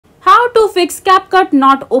to fix CapCut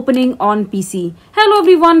not opening on PC. Hello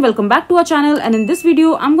everyone, welcome back to our channel, and in this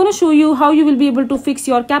video I'm going to show you how you will be able to fix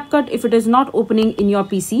your CapCut if it is not opening in your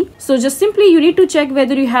PC. So just simply you need to check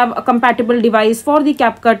whether you have a compatible device for the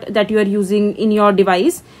CapCut that you are using in your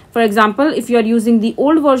device. For example, if you are using the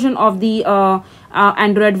old version of the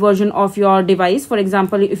Android version of your device, for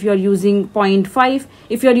example, if you are using 0.5,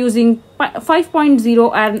 if you are using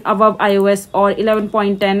 5.0 and above iOS, or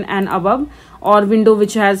 11.10 and above, or window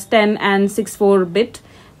which has 10 and 64-bit,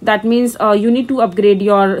 that means you need to upgrade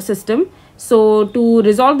your system. So to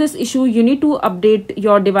resolve this issue, you need to update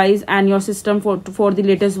your device and your system for the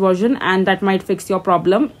latest version, and that might fix your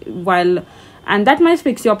problem.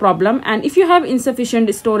 And if you have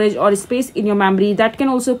insufficient storage or space in your memory, that can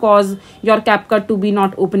also cause your CapCut to be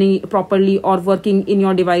not opening properly or working in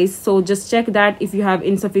your device. So just check that if you have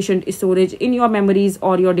insufficient storage in your memories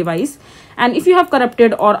or your device, and if you have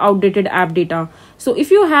corrupted or outdated app data. So if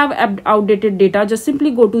you have outdated data, just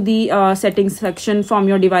simply go to the settings section from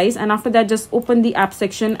your device, and after that just open the app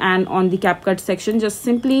section, and on the CapCut section just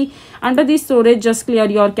simply under the storage just clear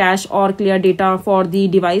your cache or clear data for the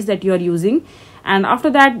device that you are using, and after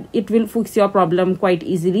that it will fix your problem quite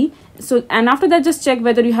easily. So, and after that just check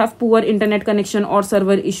whether you have poor internet connection or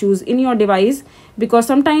server issues in your device, because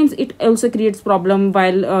sometimes it also creates problem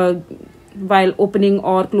while opening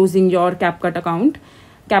or closing your CapCut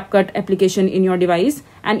application in your device.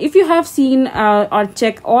 And if you have seen or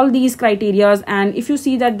check all these criterias, and if you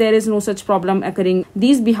see that there is no such problem occurring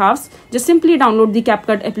these behalves, just simply download the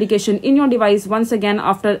CapCut application in your device once again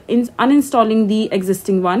after uninstalling the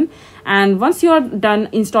existing one. And once you are done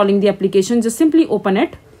installing the application, just simply open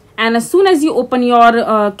it. And as soon as you open your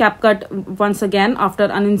CapCut once again after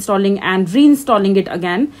uninstalling and reinstalling it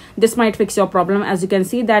again, this might fix your problem. As you can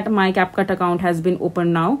see that my CapCut account has been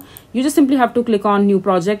opened now. You just simply have to click on new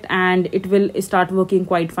project and it will start working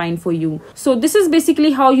quite fine for you. So this is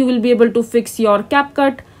basically how you will be able to fix your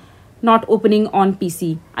CapCut not opening on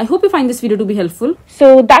PC. I hope you find this video to be helpful.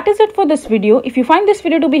 So that is it for this video. If you find this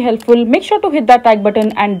video to be helpful, make sure to hit that like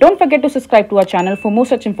button and don't forget to subscribe to our channel for more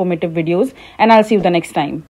such informative videos, and I'll see you the next time.